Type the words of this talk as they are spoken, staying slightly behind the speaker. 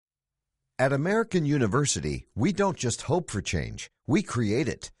At American University, we don't just hope for change, we create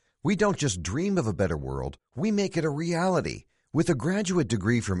it. We don't just dream of a better world, we make it a reality. With a graduate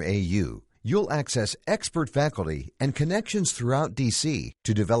degree from AU, you'll access expert faculty and connections throughout DC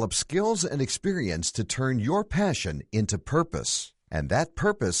to develop skills and experience to turn your passion into purpose. And that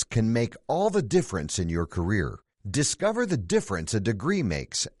purpose can make all the difference in your career. Discover the difference a degree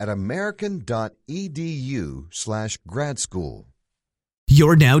makes at american.edu/grad school.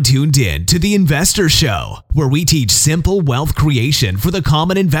 You're now tuned in to The Investor Show, where we teach simple wealth creation for the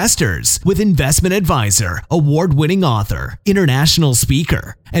common investors with investment advisor, award-winning author, international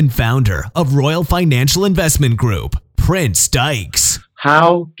speaker, and founder of Royal Financial Investment Group, Prince Dykes.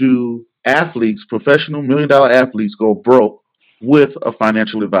 How do athletes, professional million-dollar athletes, go broke with a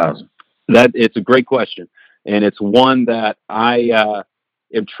financial advisor? It's a great question, and it's one that I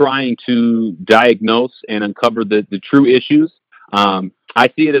am trying to diagnose and uncover the true issues. I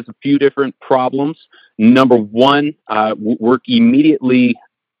see it as a few different problems. Number one, we're immediately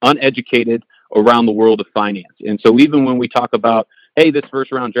uneducated around the world of finance. And so even when we talk about, hey, this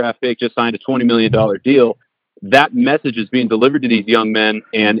first round draft pick just signed a $20 million deal, that message is being delivered to these young men,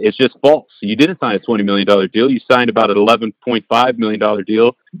 and it's just false. You didn't sign a $20 million deal. You signed about an $11.5 million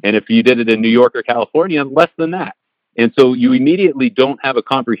deal. And if you did it in New York or California, less than that. And so you immediately don't have a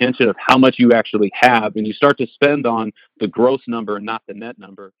comprehension of how much you actually have, and you start to spend on the gross number and not the net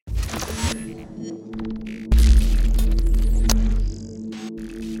number.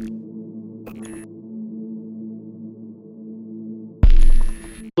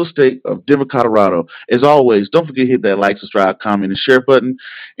 State of Denver, Colorado. As always, don't forget to hit that like, subscribe, comment, and share button,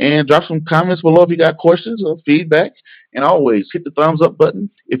 and drop some comments below if you got questions or feedback. And always hit the thumbs up button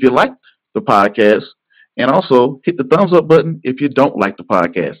if you like the podcast. And also hit the thumbs up button if you don't like the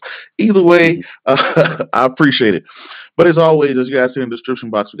podcast. Either way, I appreciate it. But as always, as you guys see in the description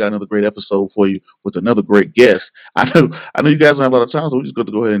box, we got another great episode for you with another great guest. I know you guys don't have a lot of time, so we're just going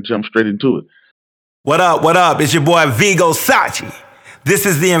to go ahead and jump straight into it. What up? What up? It's your boy Vigo Sachi. This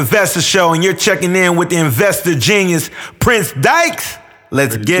is the Investor Show, and you're checking in with the investor genius, Prince Dykes.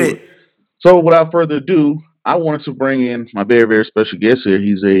 Let's get it. So without further ado, I wanted to bring in my very, very special guest here.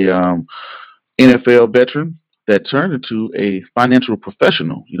 He's a NFL veteran that turned into a financial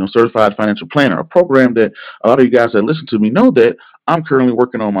professional, certified financial planner, a program that a lot of you guys that listen to me know that I'm currently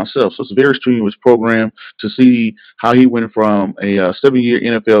working on myself. So it's a very strenuous program to see how he went from a 7-year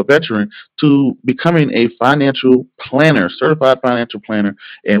NFL veteran to becoming a financial planner, certified financial planner,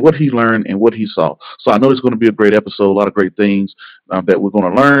 and what he learned and what he saw. So I know it's going to be a great episode, a lot of great things that we're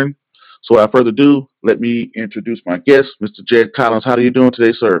going to learn. So without further ado, let me introduce my guest, Mr. Jed Collins. How are you doing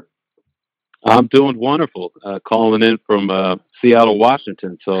today, sir? I'm doing wonderful, calling in from Seattle,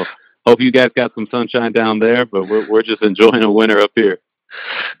 Washington. So hope you guys got some sunshine down there, but we're just enjoying the winter up here.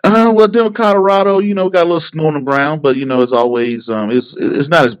 Well, Denver, Colorado, got a little snow on the ground, but, as always, it's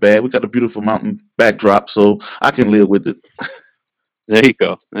not as bad. We got a beautiful mountain backdrop, so I can live with it. There you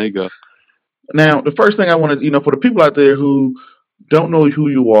go. Now, the first thing I want to, for the people out there who don't know who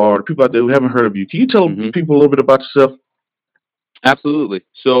you are, the people out there who haven't heard of you, can you tell people a little bit about yourself? Absolutely.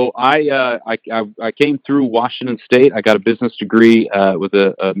 So I came through Washington State. I got a business degree with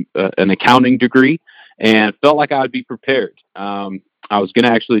an accounting degree, and felt like I would be prepared. I was going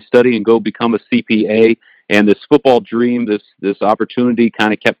to actually study and go become a CPA, and this football dream, this opportunity,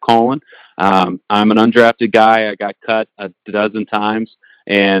 kind of kept calling. I'm an undrafted guy. I got cut a dozen times,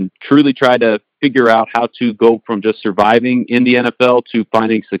 and truly tried to figure out how to go from just surviving in the NFL to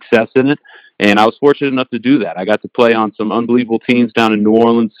finding success in it. And I was fortunate enough to do that. I got to play on some unbelievable teams down in New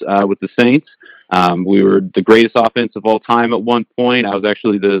Orleans with the Saints. We were the greatest offense of all time at one point. I was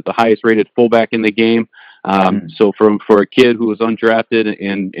actually the highest rated fullback in the game. So for a kid who was undrafted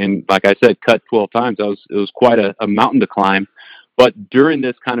and like I said, cut 12 times, it was quite a mountain to climb. But during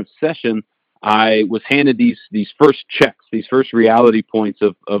this kind of session, I was handed these first checks, these first reality points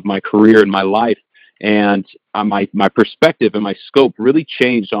of my career and my life. And my perspective and my scope really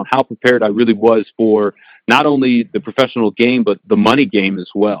changed on how prepared I really was for not only the professional game, but the money game as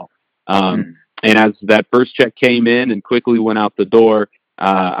well. And as that first check came in and quickly went out the door,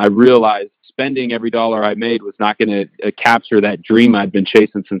 I realized spending every dollar I made was not going to capture that dream I'd been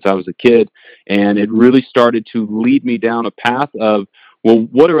chasing since I was a kid. And it really started to lead me down a path of, well,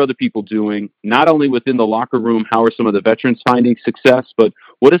 what are other people doing? Not only within the locker room, how are some of the veterans finding success, but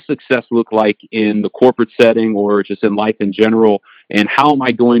what does success look like in the corporate setting or just in life in general? And how am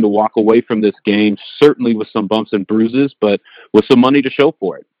I going to walk away from this game, certainly with some bumps and bruises, but with some money to show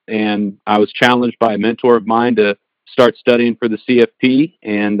for it? And I was challenged by a mentor of mine to start studying for the CFP,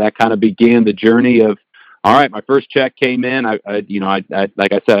 and that kind of began the journey of All right, my first check came in. Like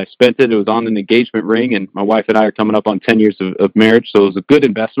I said, I spent it. It was on an engagement ring, and my wife and I are coming up on 10 years of marriage, so it was a good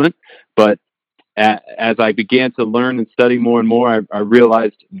investment. But as I began to learn and study more and more, I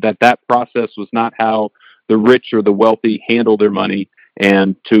realized that process was not how the rich or the wealthy handle their money.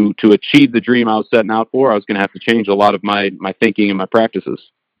 And to achieve the dream I was setting out for, I was going to have to change a lot of my thinking and my practices.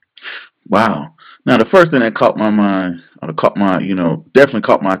 Wow. Now, the first thing that caught my mind, or definitely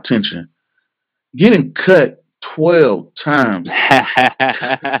caught my attention, getting cut 12 times.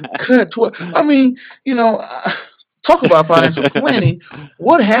 Cut 12. I mean, talk about financial planning.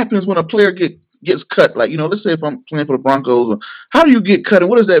 What happens when a player gets cut? Like, let's say if I'm playing for the Broncos, how do you get cut, and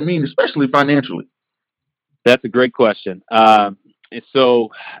what does that mean, especially financially? That's a great question. So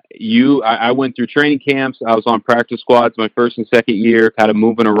I went through training camps. I was on practice squads my first and second year, kind of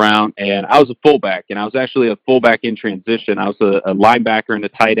moving around, and I was a fullback, and I was actually a fullback in transition. I was a linebacker and a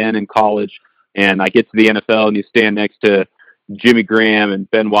tight end in college, and I get to the NFL, and you stand next to Jimmy Graham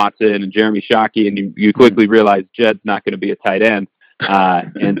and Ben Watson and Jeremy Shockey, and you quickly realize Jed's not going to be a tight end.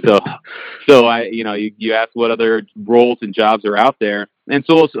 And so you ask what other roles and jobs are out there. And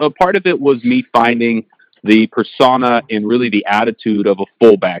so a part of it was me finding the persona and really the attitude of a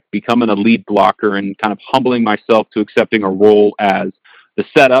fullback, becoming a lead blocker and kind of humbling myself to accepting a role as the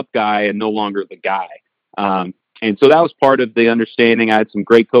setup guy and no longer the guy. And so that was part of the understanding. I had some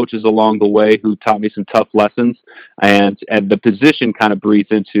great coaches along the way who taught me some tough lessons, and the position kind of breathes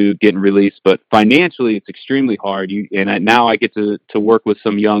into getting released. But financially, it's extremely hard. Now I get to work with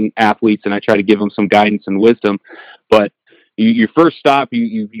some young athletes, and I try to give them some guidance and wisdom. But your first stop,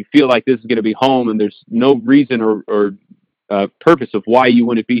 you feel like this is going to be home, and there's no reason or purpose of why you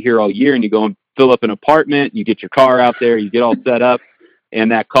wouldn't be here all year. And you go and fill up an apartment, you get your car out there, you get all set up,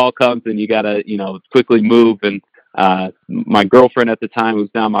 and that call comes, and you got to quickly move. And my girlfriend at the time, who's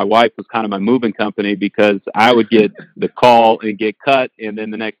now my wife, was kind of my moving company, because I would get the call and get cut, and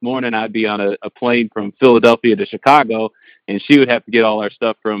then the next morning I'd be on a plane from Philadelphia to Chicago, and she would have to get all our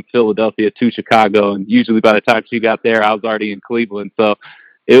stuff from Philadelphia to Chicago, and usually by the time she got there, I was already in Cleveland. So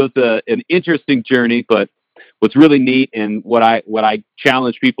it was an interesting journey, but what's really neat, and what I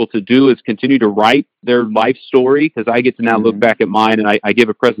challenge people to do, is continue to write their life story, because I get to now look back at mine, and I give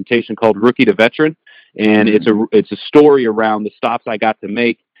a presentation called Rookie to Veteran, and it's a story around the stops I got to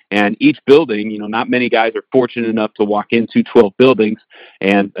make. And each building, not many guys are fortunate enough to walk into 12 buildings.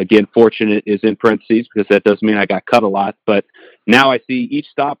 And again, fortunate is in parentheses, because that doesn't mean I got cut a lot. But now I see each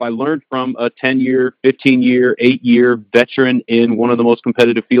stop I learned from a 10-year, 15-year, 8-year veteran in one of the most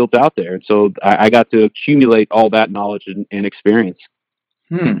competitive fields out there. And so I got to accumulate all that knowledge and experience.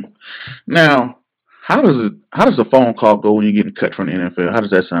 Now, how does a phone call go when you're getting cut from the NFL? How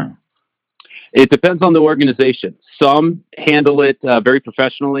does that sound? It depends on the organization. Some handle it very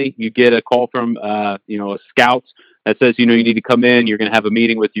professionally. You get a call from, a scout that says, you need to come in. You're going to have a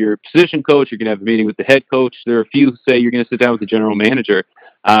meeting with your position coach. You're going to have a meeting with the head coach. There are a few who say you're going to sit down with the general manager.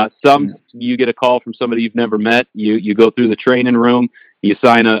 Some, you get a call from somebody you've never met. You go through the training room. You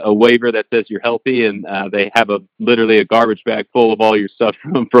sign a waiver that says you're healthy, and they have literally a garbage bag full of all your stuff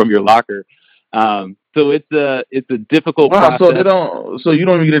from your locker. So it's a difficult process. So you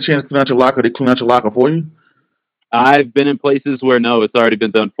don't even get a chance to clean out your locker. They clean out your locker for you? I've been in places where no, it's already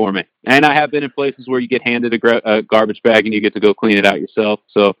been done for me. And I have been in places where you get handed a garbage bag and you get to go clean it out yourself.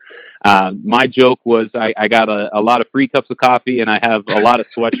 So my joke was I got a lot of free cups of coffee, and I have a lot of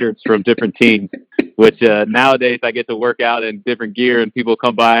sweatshirts from different teams, which nowadays I get to work out in different gear, and people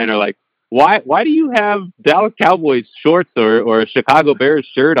come by and are like, Why do you have Dallas Cowboys shorts or a Chicago Bears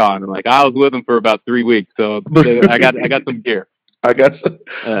shirt on? I'm like, I was with them for about 3 weeks, so I got some gear. I got some.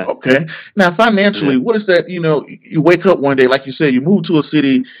 Okay. Now, financially, what is that? You wake up one day, like you said, you move to a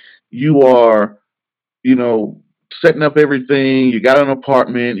city, you are, setting up everything. You got an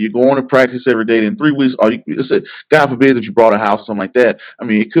apartment. You go on to practice every day. In 3 weeks, God forbid that you bought a house, something like that. I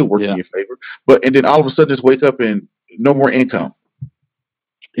mean, it could work in your favor, and then all of a sudden, just wake up and no more income.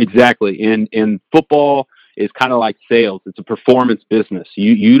 Exactly. And football is kind of like sales. It's a performance business.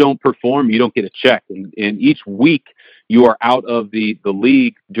 You don't perform, you don't get a check. And each week you are out of the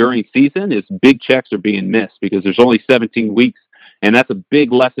league during season, is big checks are being missed, because there's only 17 weeks. And that's a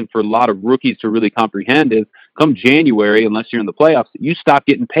big lesson for a lot of rookies to really comprehend, is come January, unless you're in the playoffs, you stop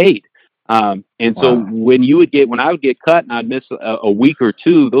getting paid. So when I would get cut and I'd miss a week or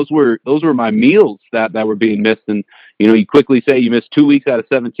two, those were my meals that were being missed. And, you quickly say you missed 2 weeks out of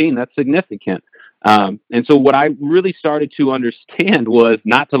 17. That's significant. And so what I really started to understand was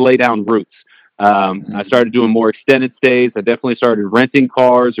not to lay down roots. I started doing more extended stays. I definitely started renting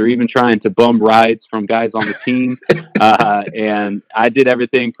cars or even trying to bum rides from guys on the team. And I did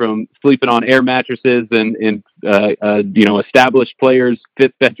everything from sleeping on air mattresses and established players'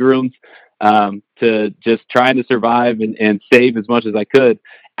 fifth bedrooms, to just trying to survive and save as much as I could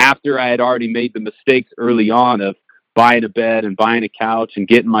after I had already made the mistakes early on of buying a bed and buying a couch and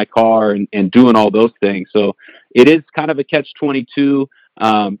getting my car and doing all those things. So it is kind of a catch-22.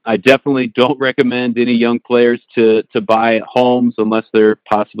 I definitely don't recommend any young players to buy homes unless they're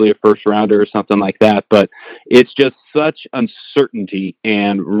possibly a first rounder or something like that. But it's just such uncertainty,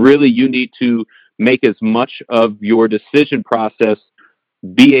 and really you need to make as much of your decision process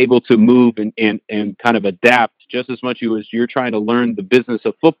be able to move and kind of adapt just as much as you're trying to learn the business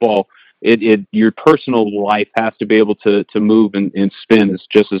of football. Your personal life has to be able to move and spin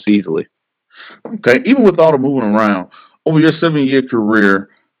just as easily. Okay, even with all the moving around over your 7-year career,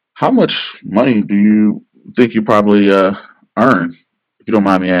 how much money do you think you probably earn, if you don't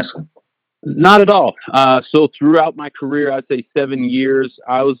mind me asking? Not at all. So throughout my career, I'd say 7 years,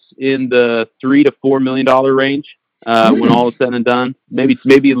 I was in the $3 to $4 million range. When all is said and done, maybe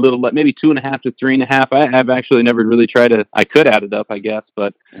a little, maybe 2.5 to 3.5. I have actually never really tried to. I could add it up, I guess.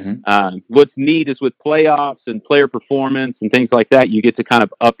 But what's neat is with playoffs and player performance and things like that, you get to kind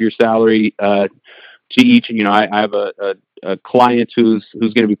of up your salary to each. I have a client who's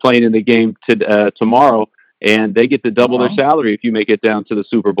going to be playing in the game tomorrow, and they get to double their salary if you make it down to the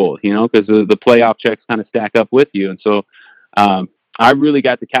Super Bowl. Because the playoff checks kind of stack up with you, and so. I really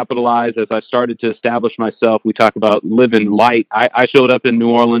got to capitalize as I started to establish myself. We talk about living light. I showed up in New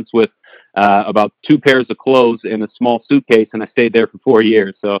Orleans with about 2 pairs of clothes and a small suitcase, and I stayed there for 4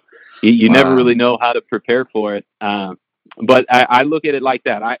 years. So you never really know how to prepare for it. But I look at it like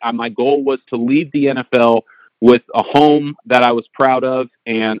that. My goal was to leave the NFL with a home that I was proud of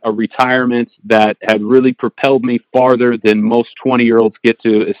and a retirement that had really propelled me farther than most 20-year-olds get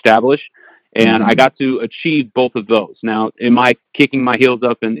to establish. And I got to achieve both of those. Now, am I kicking my heels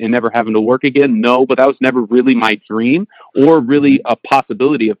up and never having to work again? No, but that was never really my dream or really a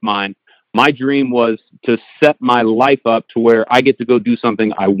possibility of mine. My dream was to set my life up to where I get to go do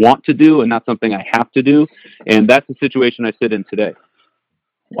something I want to do and not something I have to do. And that's the situation I sit in today.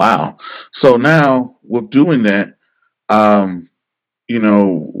 Wow. So now with doing that, going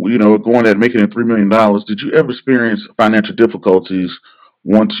at making it $3 million, did you ever experience financial difficulties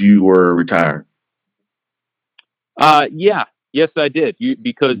once you were retired? Yeah. Yes, I did.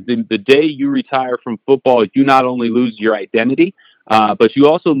 Because the day you retire from football, you not only lose your identity, but you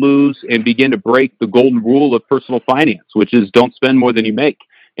also lose and begin to break the golden rule of personal finance, which is don't spend more than you make.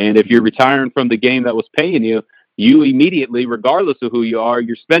 And if you're retiring from the game that was paying you, you immediately, regardless of who you are,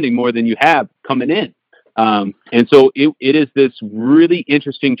 you're spending more than you have coming in. And so it is this really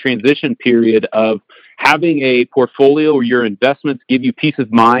interesting transition period of having a portfolio where your investments give you peace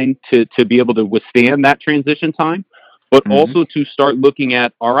of mind to be able to withstand that transition time, but also to start looking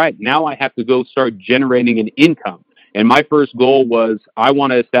at, all right, now I have to go start generating an income. And my first goal was I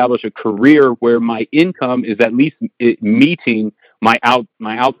want to establish a career where my income is at least meeting my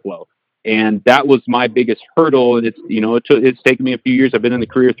outflow. And that was my biggest hurdle. And it's taken me a few years. I've been in the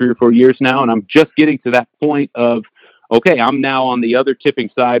career 3 or 4 years now, and I'm just getting to that point of, okay, I'm now on the other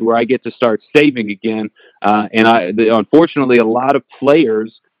tipping side where I get to start saving again. Unfortunately, a lot of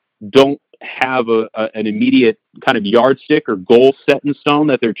players don't have an immediate kind of yardstick or goal set in stone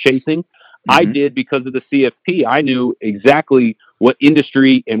that they're chasing. I did because of the CFP. I knew exactly what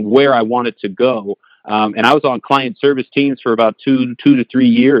industry and where I wanted to go. And I was on client service teams for about 2 to 3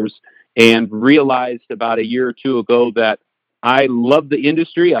 years, and realized about a year or two ago that I love the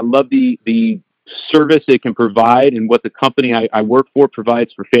industry. I love the service it can provide and what the company I work for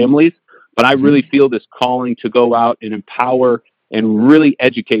provides for families. But I really feel this calling to go out and empower and really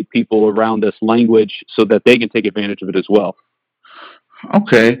educate people around this language so that they can take advantage of it as well.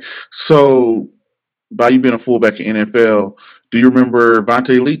 Okay. So by you being a fullback in NFL, do you remember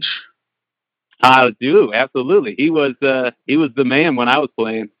Vontae Leach? I do, absolutely. He was the man when I was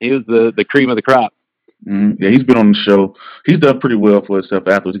playing. He was the cream of the crop. Yeah, he's been on the show. He's done pretty well for himself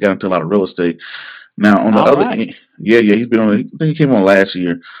afterwards. He got into a lot of real estate. Now on the other end, he's been on. I think he came on last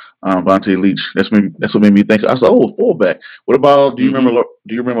year. Vontae Leach. That's what made me think. I was like, oh, fullback. What about? Do you remember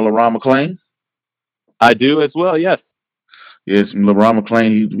LaRon McClain? I do as well. Yes. Yes, LaRon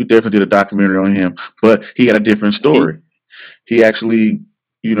McClain. We definitely did a documentary on him, but he had a different story. He actually,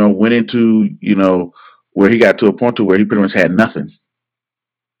 went into, where he got to a point to where he pretty much had nothing.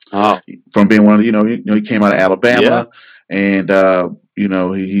 Oh. From being one of, he came out of Alabama, And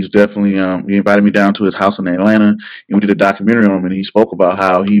he's definitely he invited me down to his house in Atlanta, and we did a documentary on him, and he spoke about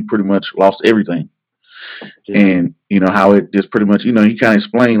how he pretty much lost everything. Yeah. And how it just pretty much, he kind of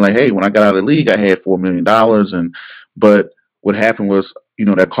explained like, hey, when I got out of the league, I had $4 million, but what happened was,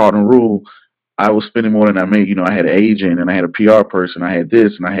 that cardinal rule, I was spending more than I made. I had an agent and I had a PR person, I had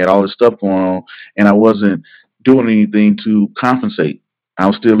this and I had all this stuff going on, and I wasn't doing anything to compensate. I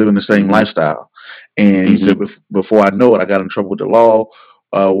was still living the same lifestyle. And he said, before I know it, I got in trouble with the law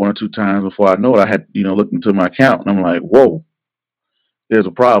one or two times. Before I know it, I had, looked into my account, and I'm like, whoa, there's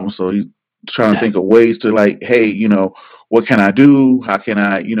a problem. So he's trying to think of ways to like, hey, what can I do? How can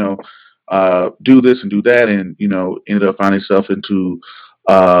I, do this and do that? And, ended up finding himself into,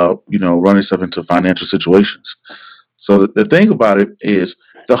 running himself into financial situations. So the thing about it is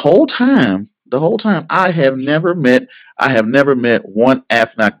the whole time, I have never met one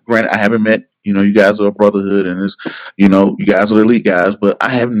athlete. Granted, I haven't met, you guys are a brotherhood and it's, you guys are the elite guys, but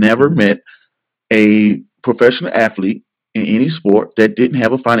I have never met a professional athlete in any sport that didn't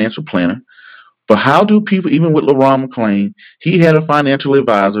have a financial planner. But how do people, even with LeBron McClain, he had a financial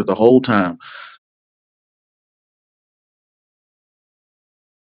advisor the whole time.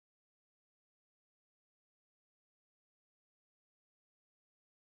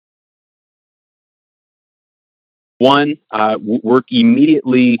 One, work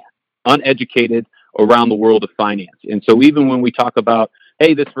immediately uneducated around the world of finance. And so even when we talk about,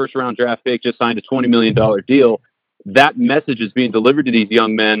 hey, this first round draft pick just signed a $20 million deal, that message is being delivered to these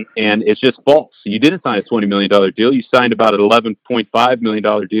young men, and it's just false. You didn't sign a $20 million deal. You signed about an $11.5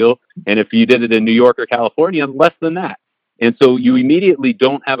 million deal. And if you did it in New York or California, less than that. And so you immediately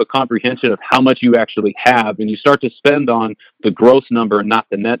don't have a comprehension of how much you actually have, and you start to spend on the gross number and not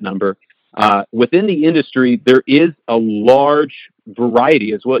the net number. Within the industry, there is a large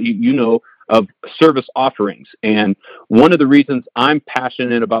variety as well, of service offerings. And one of the reasons I'm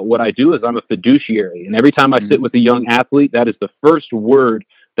passionate about what I do is I'm a fiduciary. And every time I sit with a young athlete, that is the first word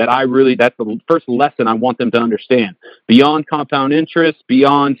that's the first lesson I want them to understand. Beyond compound interest,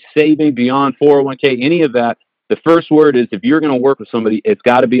 beyond saving, beyond 401k, any of that, the first word is, if you're going to work with somebody, it's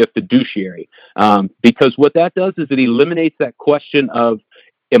got to be a fiduciary. Because what that does is it eliminates that question of,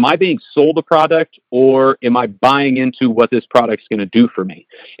 am I being sold a product, or am I buying into what this product's going to do for me?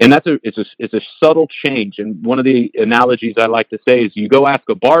 And it's a subtle change. And one of the analogies I like to say is, you go ask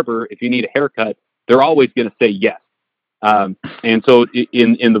a barber if you need a haircut, they're always going to say yes. And so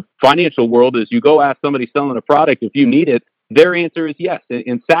in the financial world, as you go ask somebody selling a product if you need it, their answer is yes.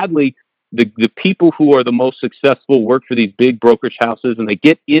 And sadly, the people who are the most successful work for these big brokerage houses, and they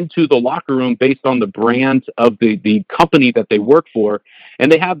get into the locker room based on the brand of the company that they work for. And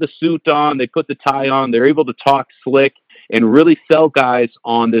they have the suit on, they put the tie on, they're able to talk slick and really sell guys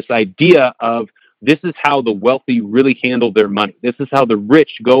on this idea of, this is how the wealthy really handle their money. This is how the rich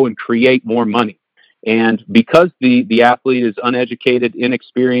go and create more money. And because the athlete is uneducated,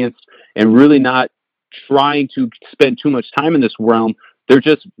 inexperienced, and really not trying to spend too much time in this realm, they're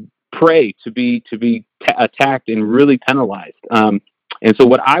just prey to be attacked and really penalized. And so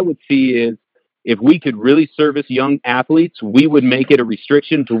what I would see is, if we could really service young athletes, we would make it a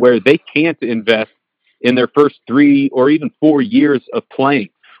restriction to where they can't invest in their first 3 or even 4 years of playing.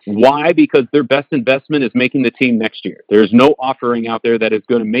 Why? Because their best investment is making the team next year. There's no offering out there that is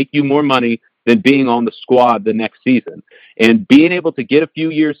going to make you more money than being on the squad the next season. And being able to get a few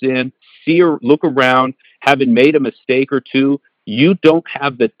years in, see or look around, having made a mistake or two, you don't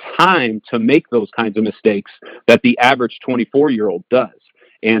have the time to make those kinds of mistakes that the average 24-year-old does.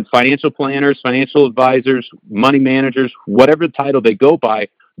 And financial planners, financial advisors, money managers, whatever title they go by,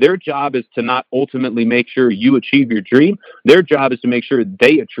 their job is to not ultimately make sure you achieve your dream. Their job is to make sure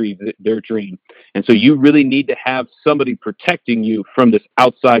they achieve their dream. And so you really need to have somebody protecting you from this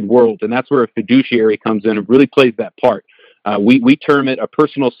outside world. And that's where a fiduciary comes in and really plays that part. We term it a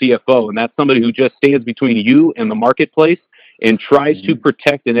personal CFO, and that's somebody who just stands between you and the marketplace and tries to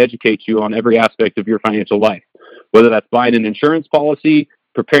protect and educate you on every aspect of your financial life, whether that's buying an insurance policy,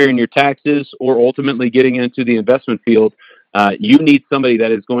 preparing your taxes, or ultimately getting into the investment field. You need somebody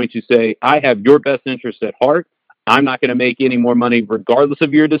that is going to say, I have your best interest at heart. I'm not going to make any more money regardless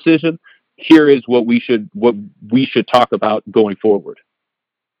of your decision. Here is what we should talk about going forward.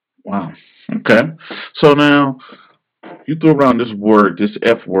 Wow. Okay. So now, you threw around this word, this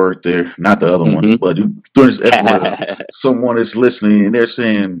F word there, not the other one, but you threw this F word. Someone is listening and they're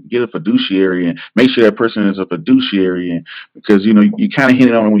saying, get a fiduciary and make sure that person is a fiduciary. And because, you kind of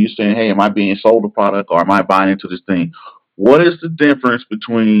hinted on it when you're saying, hey, am I being sold a product or am I buying into this thing? What is the difference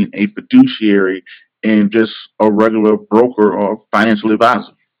between a fiduciary and just a regular broker or financial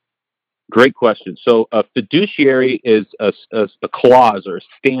advisor? Great question. So a fiduciary is a clause or a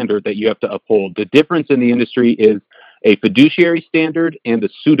standard that you have to uphold. The difference in the industry is a fiduciary standard and a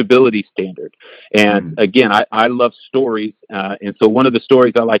suitability standard. And again, I love stories. And so one of the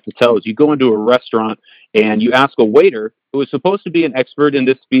stories I like to tell is you go into a restaurant and you ask a waiter who is supposed to be an expert in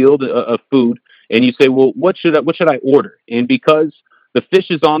this field of food, and you say, well, what should I order? And because the fish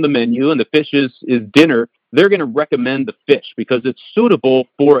is on the menu and the fish is dinner, they're going to recommend the fish because it's suitable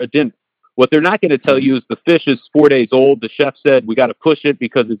for a dinner. What they're not going to tell you is the fish is 4 days old. The chef said we got to push it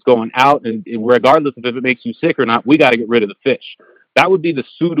because it's going out, and regardless of if it makes you sick or not, we got to get rid of the fish. That would be the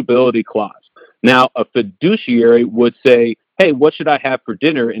suitability clause. Now, a fiduciary would say, hey, what should I have for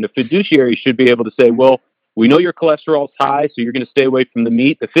dinner? And a fiduciary should be able to say, well, we know your cholesterol's high, so you're going to stay away from the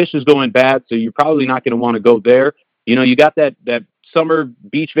meat. The fish is going bad, so you're probably not going to want to go there. You know, you got that summer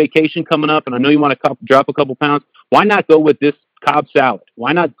beach vacation coming up, and I know you want to drop a couple pounds. Why not go with this Cobb salad?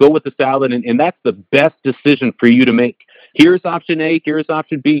 Why not go with the salad? And that's the best decision for you to make. Here's option A, here's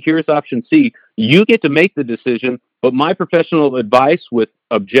option B, here's option C. You get to make the decision, but my professional advice with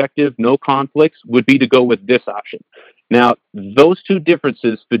objective, no conflicts, would be to go with this option. Now, those two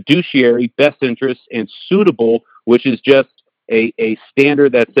differences, fiduciary, best interest, and suitable, which is just a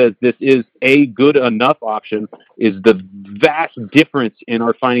standard that says this is a good enough option, is the vast difference in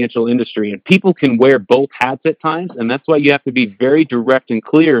our financial industry. And people can wear both hats at times, and that's why you have to be very direct and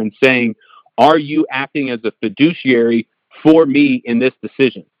clear in saying, are you acting as a fiduciary for me in this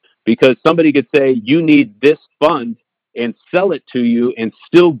decision? Because somebody could say, you need this fund, and sell it to you and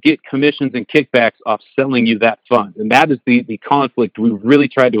still get commissions and kickbacks off selling you that fund. And that is the conflict we really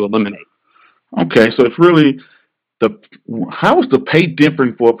try to eliminate. Okay, so it's really how is the pay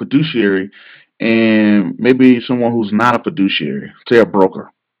different for a fiduciary and maybe someone who's not a fiduciary, say a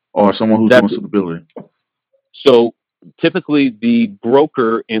broker or someone who's doing suitability? So typically the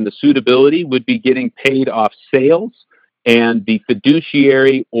broker and the suitability would be getting paid off sales, and the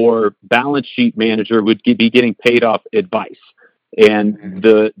fiduciary or balance sheet manager would be getting paid off advice. And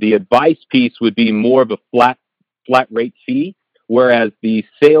the advice piece would be more of a flat rate fee, whereas the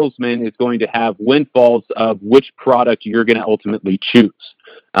salesman is going to have windfalls of which product you're going to ultimately choose.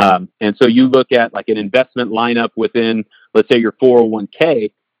 And so you look at like an investment lineup within, let's say, your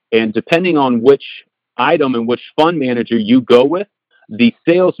 401k, and depending on which item and which fund manager you go with, the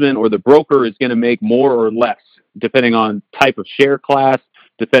salesman or the broker is going to make more or less, depending on type of share class,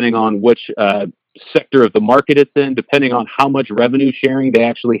 depending on which sector of the market it's in, depending on how much revenue sharing they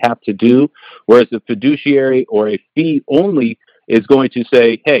actually have to do. Whereas a fiduciary or a fee only is going to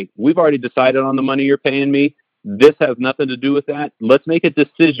say, hey, we've already decided on the money you're paying me. This has nothing to do with that. Let's make a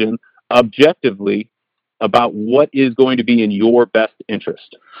decision objectively about what is going to be in your best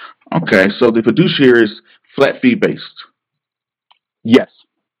interest. Okay, so the fiduciary is flat fee based. Yes.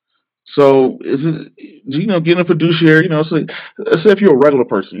 So is it, getting a fiduciary, so let's say if you're a regular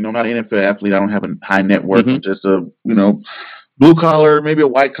person, not an NFL athlete, I don't have a high net worth, I'm just a, blue collar, maybe a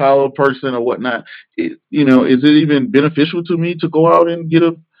white collar person or whatnot. Is it even beneficial to me to go out and get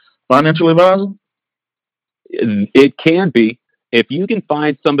a financial advisor? It can be. If you can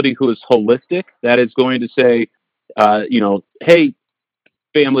find somebody who is holistic, that is going to say, hey,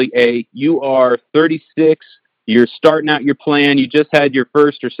 family A, you are 36. You're starting out your plan. You just had your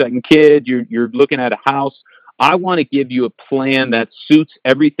first or second kid. You're looking at a house. I want to give you a plan that suits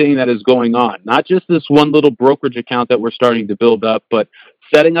everything that is going on, not just this one little brokerage account that we're starting to build up, but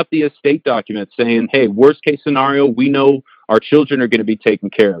setting up the estate documents saying, hey, worst case scenario, we know our children are going to be taken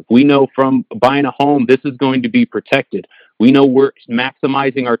care of. We know from buying a home, this is going to be protected. We know we're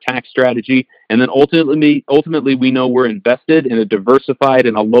maximizing our tax strategy. And then ultimately, we know we're invested in a diversified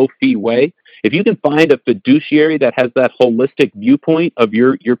and a low fee way. If you can find a fiduciary that has that holistic viewpoint of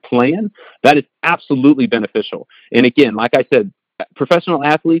your plan, that is absolutely beneficial. And again, like I said, professional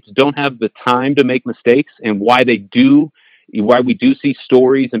athletes don't have the time to make mistakes, and why we do see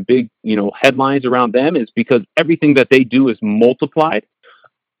stories and big, headlines around them is because everything that they do is multiplied.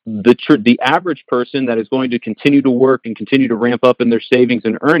 The average person that is going to continue to work and continue to ramp up in their savings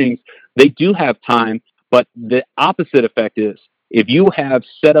and earnings, they do have time, but the opposite effect is, if you have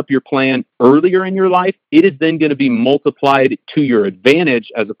set up your plan earlier in your life, it is then going to be multiplied to your advantage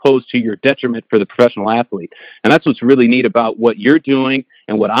as opposed to your detriment for the professional athlete. And that's what's really neat about what you're doing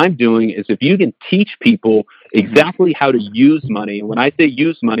and what I'm doing is if you can teach people exactly how to use money. And when I say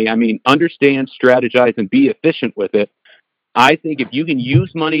use money, I mean understand, strategize, and be efficient with it. I think if you can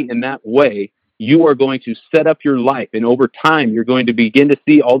use money in that way, you are going to set up your life. And over time, you're going to begin to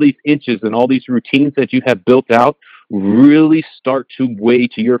see all these inches and all these routines that you have built out really start to weigh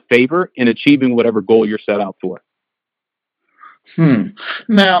to your favor in achieving whatever goal you're set out for.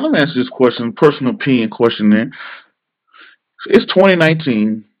 Now, let me ask you this question, personal opinion question there. It's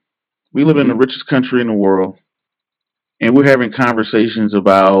 2019. We live in the richest country in the world, and we're having conversations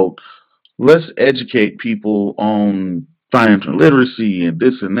about let's educate people on financial literacy and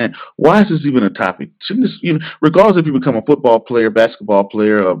this and that. Why is this even a topic? Shouldn't this, regardless if you become a football player, basketball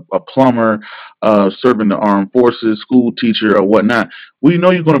player, a plumber, serving the armed forces, school teacher, or whatnot, we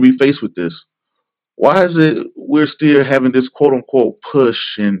know you're going to be faced with this. Why is it we're still having this quote unquote push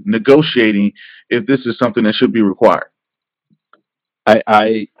and negotiating if this is something that should be required?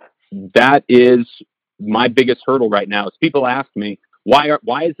 I that is my biggest hurdle right now. Is people ask me why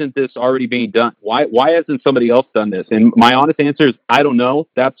isn't this already being done? Why hasn't somebody else done this? And my honest answer is I don't know.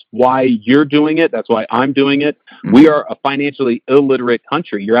 That's why you're doing it. That's why I'm doing it. We are a financially illiterate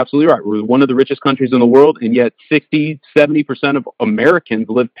country. You're absolutely right. We're one of the richest countries in the world, and yet 60-70% of Americans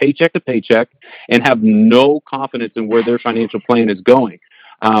live paycheck to paycheck and have no confidence in where their financial plan is going.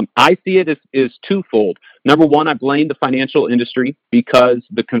 I see it as twofold. Number one, I blame the financial industry because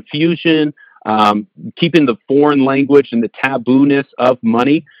the confusion, keeping the foreign language and the tabooness of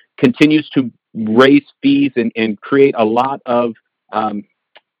money continues to raise fees and create a lot of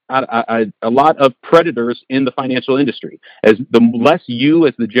predators in the financial industry. As the less you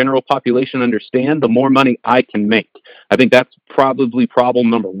as the general population understand, the more money I can make. I think that's probably problem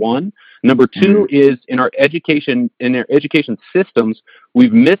number one. Number two is in our education systems,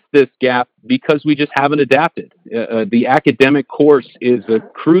 we've missed this gap because we just haven't adapted. The academic course is a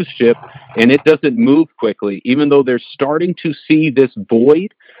cruise ship and it doesn't move quickly. Even though they're starting to see this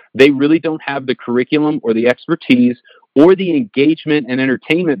void, they really don't have the curriculum or the expertise or the engagement and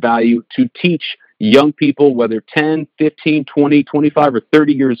entertainment value to teach young people, whether 10, 15, 20, 25, or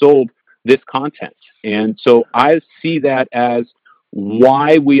 30 years old, this content. And so I see that as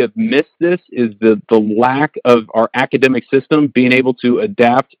why we have missed this is the lack of our academic system being able to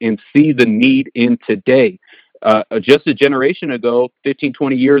adapt and see the need in today. Just a generation ago, 15,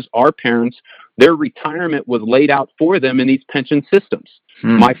 20 years, our parents, their retirement was laid out for them in these pension systems.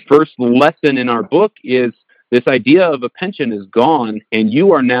 My first lesson in our book is this idea of a pension is gone, and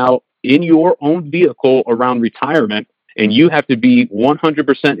you are now in your own vehicle around retirement, and you have to be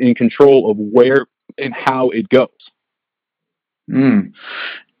 100% in control of where and how it goes.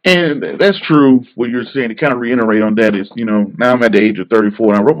 And that's true what you're saying. To kind of reiterate on that is, now I'm at the age of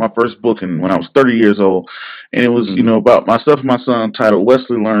 34, and I wrote my first book when I was 30 years old, and it was, about myself and my son, titled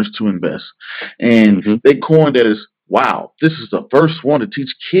Wesley Learns to Invest. And they coined that as, wow, this is the first one to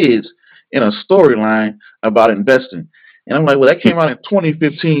teach kids in a storyline about investing. And I'm like, well, that came out in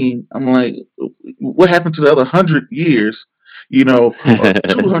 2015. I'm like, what happened to the other 100 years, 200,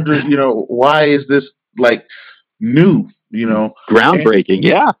 why is this like new? Groundbreaking,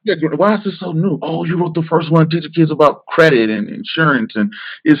 yeah. Why is this so new? Oh, you wrote the first one to teach kids about credit and insurance, and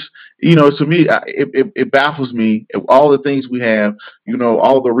it's to me it baffles me all the things we have,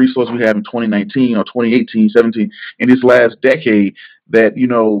 all the resources we have in 2019 or 2018, 17 in this last decade that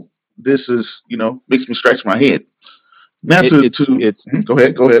this is makes me scratch my head. Now go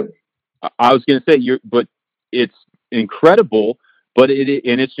ahead. I was going to say but it's incredible. But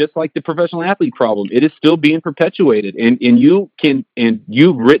it's just like the professional athlete problem. It is still being perpetuated. And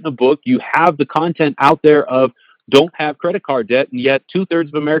you've written a book, you have the content out there of don't have credit card debt, and yet 2/3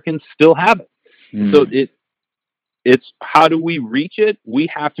 of Americans still have it. So it's how do we reach it? We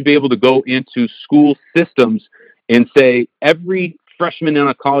have to be able to go into school systems and say every freshman on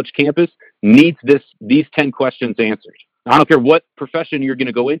a college campus needs these 10 questions answered. I don't care what profession you're going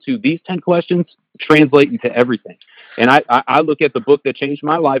to go into. These 10 questions translate into everything. And I look at the book that changed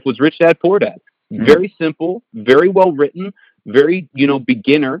my life was Rich Dad, Poor Dad. Very simple, very well written, very,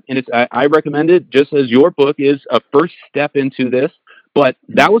 beginner. And I recommend it just as your book is a first step into this. But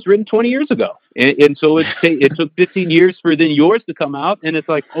that was written 20 years ago. And so it took 15 years for then yours to come out. And it's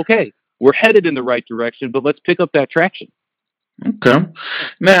like, okay, we're headed in the right direction, but let's pick up that traction. Okay.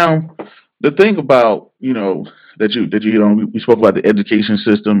 Now, the thing about, that you we spoke about the education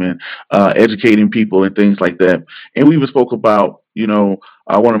system and educating people and things like that. And we even spoke about,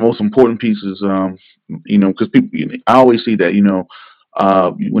 one of the most important pieces, because people, I always see that,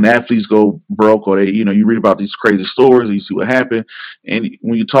 when athletes go broke or they, you read about these crazy stories and you see what happened. And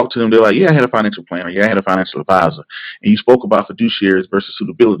when you talk to them, they're like, yeah, I had a financial planner. Yeah, I had a financial advisor. And you spoke about fiduciaries versus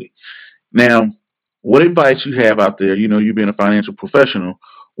suitability. Now, what advice you have out there, you being a financial professional,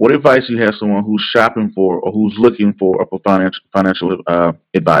 what advice you have someone who's shopping for or who's looking for a financial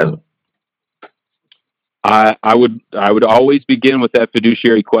advisor? I would always begin with that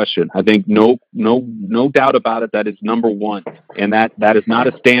fiduciary question. I think no doubt about it. That is number one, and that is not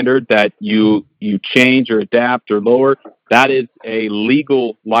a standard that you change or adapt or lower. That is a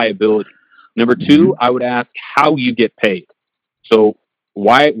legal liability. Number two, I would ask how you get paid. So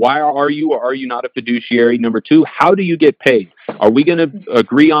why are you or are you not a fiduciary? Number two, how do you get paid? Are we going to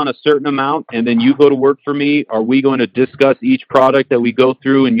agree on a certain amount and then you go to work for me? Are we going to discuss each product that we go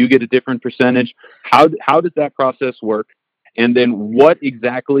through and you get a different percentage? How does that process work? And then what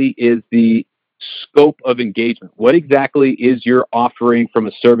exactly is the scope of engagement? What exactly is your offering from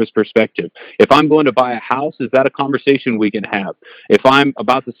a service perspective? If I'm going to buy a house, is that a conversation we can have? If I'm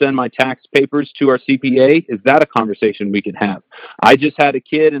about to send my tax papers to our CPA, is that a conversation we can have? I just had a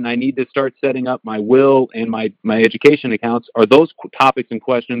kid and I need to start setting up my will and my education accounts. Are those topics and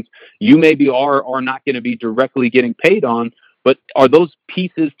questions you maybe are not going to be directly getting paid on, but are those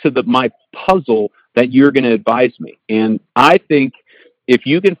pieces to my puzzle that you're going to advise me? And I think if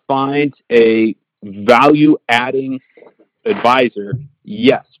you can find a value-adding advisor,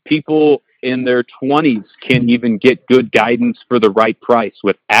 yes, people in their 20s can even get good guidance for the right price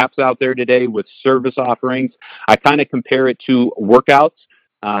with apps out there today, with service offerings. I kind of compare it to workouts.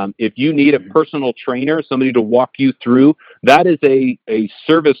 If you need a personal trainer, somebody to walk you through, that is a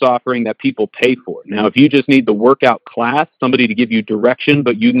service offering that people pay for. Now, if you just need the workout class, somebody to give you direction,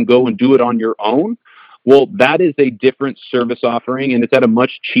 but you can go and do it on your own, well, that is a different service offering, and it's at a much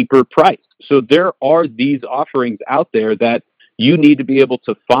cheaper price. So there are these offerings out there that you need to be able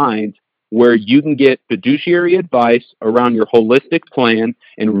to find where you can get fiduciary advice around your holistic plan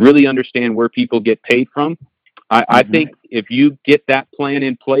and really understand where people get paid from. I think if you get that plan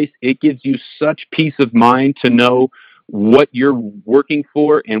in place, it gives you such peace of mind to know what you're working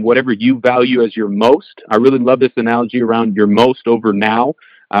for and whatever you value as your most. I really love this analogy around your most over now.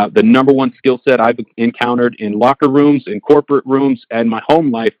 The number one skill set I've encountered in locker rooms, in corporate rooms, and my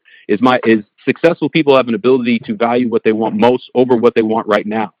home life is successful people have an ability to value what they want most over what they want right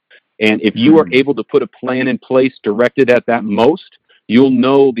now. And if you are able to put a plan in place directed at that most, you'll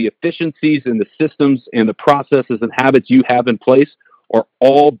know the efficiencies and the systems and the processes and habits you have in place are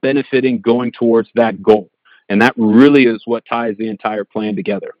all benefiting going towards that goal. And that really is what ties the entire plan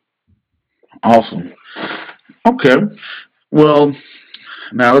together. Awesome. Okay. Well,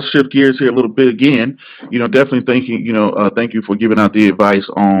 now let's shift gears here a little bit again. Definitely thank you for giving out the advice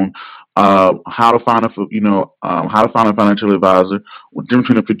on how to find a financial advisor, the difference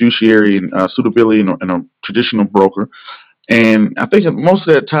between a fiduciary and suitability and a traditional broker. And I think most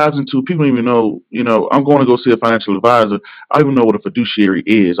of that ties into people don't even know, I'm going to go see a financial advisor. I don't even know what a fiduciary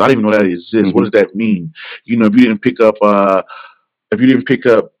is. I don't even know that exists. Mm-hmm. What does that mean? If you didn't pick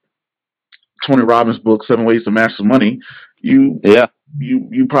up Tony Robbins' book, 7 Ways to Master Money, you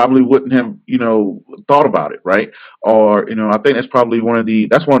probably wouldn't have, thought about it, right? Or, I think that's probably one of the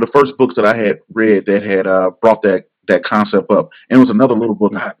first books that I had read that had brought that concept up. And it was another little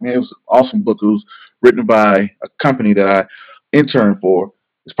book. It was an awesome book. It was written by a company that I interned for.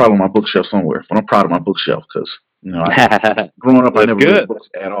 It's probably on my bookshelf somewhere. But I'm proud of my bookshelf because, growing up, I never read books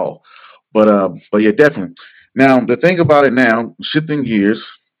at all. But yeah, definitely. Now, the thing about it now, shifting gears,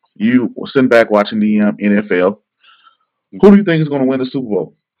 you were sitting back watching the NFL. Who do you think is going to win the Super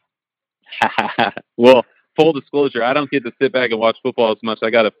Bowl? Well, full disclosure, I don't get to sit back and watch football as much. I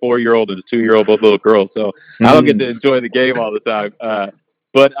got a 4-year-old and a 2-year-old, both little girls, so I don't get to enjoy the game all the time.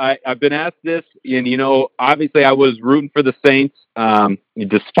 But I've been asked this, and, obviously I was rooting for the Saints.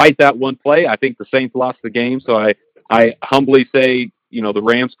 Despite that one play, I think the Saints lost the game, so I humbly say, the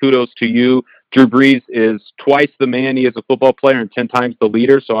Rams, kudos to you. Drew Brees is twice the man he is a football player and 10 times the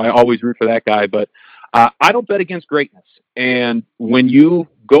leader, so I always root for that guy. But I don't bet against greatness. And when you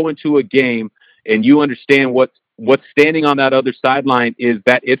go into a game and you understand what's standing on that other sideline is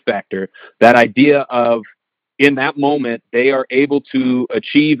that it factor, that idea of in that moment they are able to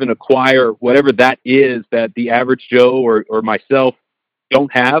achieve and acquire whatever that is that the average Joe or myself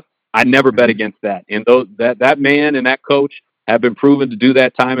don't have, I never bet against that. And that man and that coach have been proven to do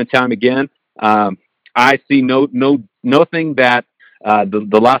that time and time again. I see nothing that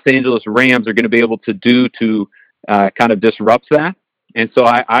the Los Angeles Rams are going to be able to do to kind of disrupt that. And so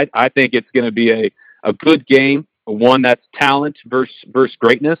I think it's going to be a good game, one that's talent versus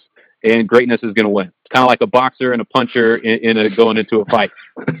greatness, and greatness is going to win. It's kind of like a boxer and a puncher going into a fight.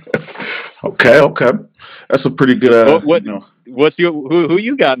 Okay. That's a pretty good, What's who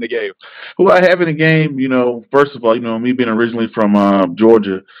you got in the game? Who I have in the game, first of all, me being originally from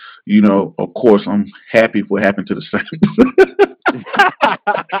Georgia, of course, I'm happy for what happened to the Saints.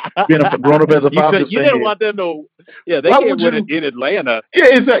 Being grown up as a father, you didn't want them to. Yeah, they can't win it in Atlanta. Yeah,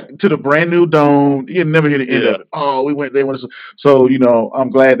 exactly. To the brand new dome, you never hear the end of it. Oh, they went. So I'm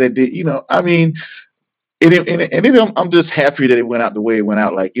glad they did. And then I'm just happy that it went out the way it went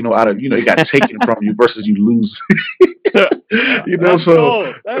out. Like, out of, it got taken from you versus you lose. That's so.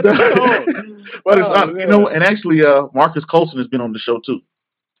 Cool. That's cool. But it's and actually, Marcus Colson has been on the show too.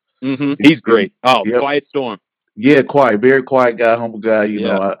 Mm-hmm. He's great. Oh, yep. Quiet Storm. Yeah, very quiet guy, humble guy.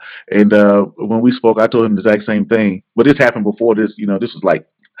 Know, and when we spoke, I told him the exact same thing. But this happened before this. This was like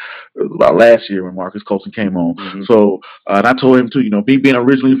about last year when Marcus Colson came on. Mm-hmm. So, and I told him too. Being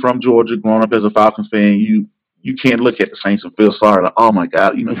originally from Georgia, growing up as a Falcons fan, you can't look at the Saints and feel sorry. Like, oh my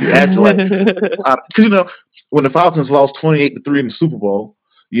God, you act like because when the Falcons lost 28-3 in the Super Bowl,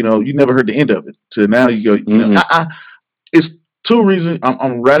 you never heard the end of it. So now you go, it's two reasons.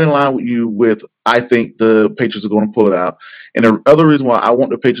 I'm right in line with you with I think the Patriots are going to pull it out. And the other reason why I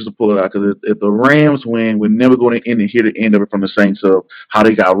want the Patriots to pull it out, because if the Rams win, we're never going to hear the end of it from the Saints of how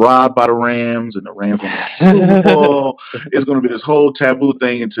they got robbed by the Rams and the Rams won the Super Bowl. It's going to be this whole taboo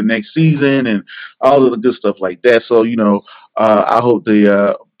thing into next season and all of the good stuff like that. So, I hope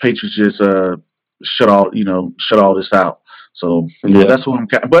the Patriots just shut all this out. So, that's what I'm.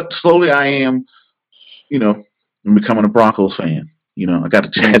 But slowly I am, I'm becoming a Broncos fan. I got a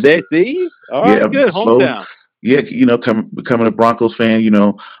chance. They see? All right, good. Hometown. Becoming a Broncos fan.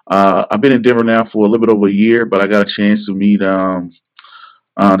 I've been in Denver now for a little bit over a year, but I got a chance to meet the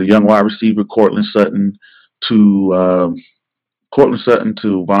young wide receiver Cortland Sutton, to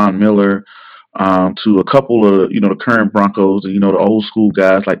Von Miller, to a couple of the current Broncos, the old school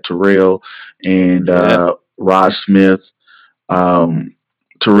guys like Terrell and Rod Smith.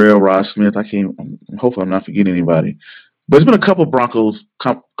 Rod Smith. Hopefully I'm not forgetting anybody. But it's been a couple Broncos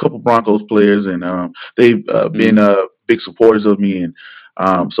players, and they've been big supporters of me, and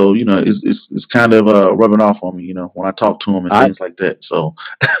so it's kind of rubbing off on me, when I talk to them and things like that. So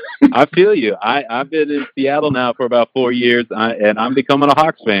I feel you. I've been in Seattle now for about 4 years, and I'm becoming a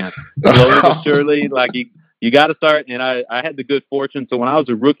Hawks fan slowly but surely. Like you got to start. And I had the good fortune. So when I was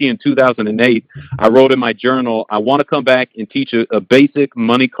a rookie in 2008, I wrote in my journal, I want to come back and teach a basic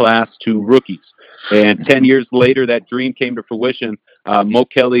money class to rookies. And 10 years later, that dream came to fruition. Mo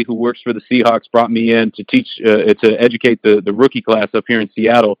Kelly, who works for the Seahawks, brought me in to teach, to educate the rookie class up here in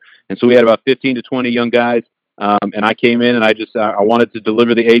Seattle. And so we had about 15 to 20 young guys. And I came in and I wanted to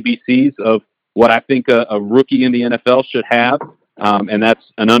deliver the ABCs of what I think a rookie in the NFL should have. And that's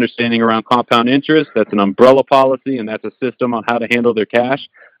an understanding around compound interest. That's an umbrella policy, and that's a system on how to handle their cash,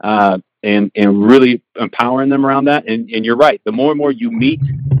 and really empowering them around that. And you're right. The more and more you meet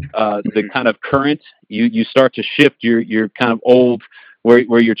the kind of current, you start to shift your kind of old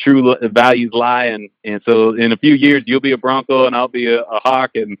where your true values lie. And so in a few years, you'll be a Bronco and I'll be a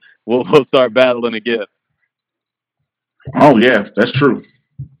Hawk, and we'll start battling again. Oh yeah, that's true.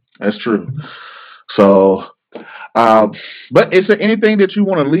 That's true. So. But is there anything that you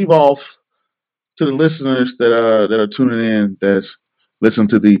want to leave off to the listeners that are tuning in, that's listening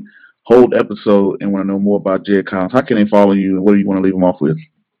to the whole episode and want to know more about Jed Collins? How can they follow you, and what do you want to leave them off with?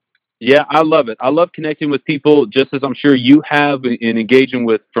 Yeah, I love it. I love connecting with people, just as I'm sure you have, in engaging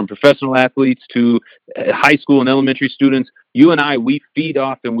with, from professional athletes to high school and elementary students. You and I, we feed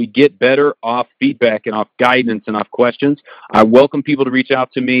off and we get better off feedback and off guidance and off questions. I welcome people to reach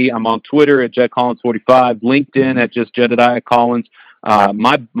out to me. I'm on Twitter at Jed Collins 45, LinkedIn at just Jedediah Collins.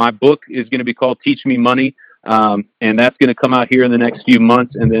 My book is going to be called Teach Me Money, and that's going to come out here in the next few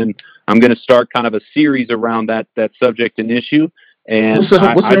months. And then I'm going to start kind of a series around that subject and issue. And what's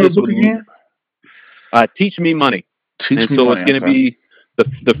the book again? Teach Me Money. It's going to be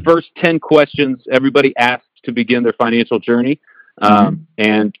the first 10 questions everybody asks to begin their financial journey,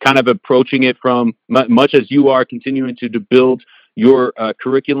 and kind of approaching it from much as you are continuing to build your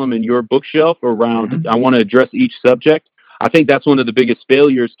curriculum and your bookshelf around. I want to address each subject. I think that's one of the biggest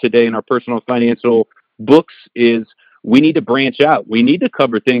failures today in our personal financial books is we need to branch out. We need to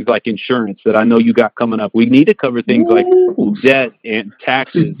cover things like insurance that I know you got coming up. We need to cover things like debt and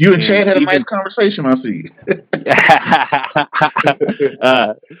taxes. You and Chad had a nice conversation, I see.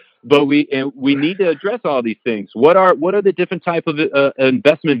 But we need to address all these things. What are the different type of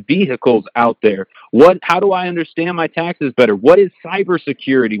investment vehicles out there? How do I understand my taxes better? What is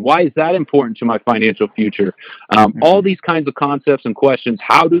cybersecurity? Why is that important to my financial future? All these kinds of concepts and questions.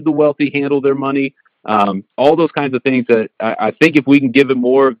 How do the wealthy handle their money? All those kinds of things that I think if we can give it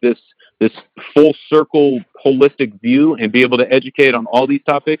more of this full circle holistic view and be able to educate on all these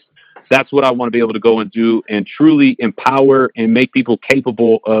topics, that's what I want to be able to go and do and truly empower and make people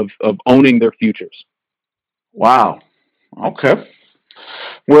capable of owning their futures. Wow. Okay.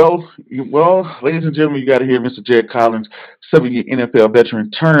 Well, ladies and gentlemen, you got to hear Mr. Jed Collins, 7-year NFL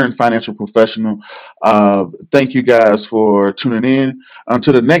veteran turned financial professional. Thank you guys for tuning in.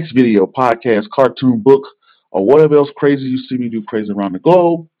 Until the next video, podcast, cartoon, book, or whatever else crazy you see me do crazy around the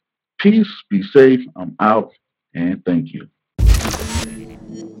globe. Peace, be safe. I'm out, and thank you.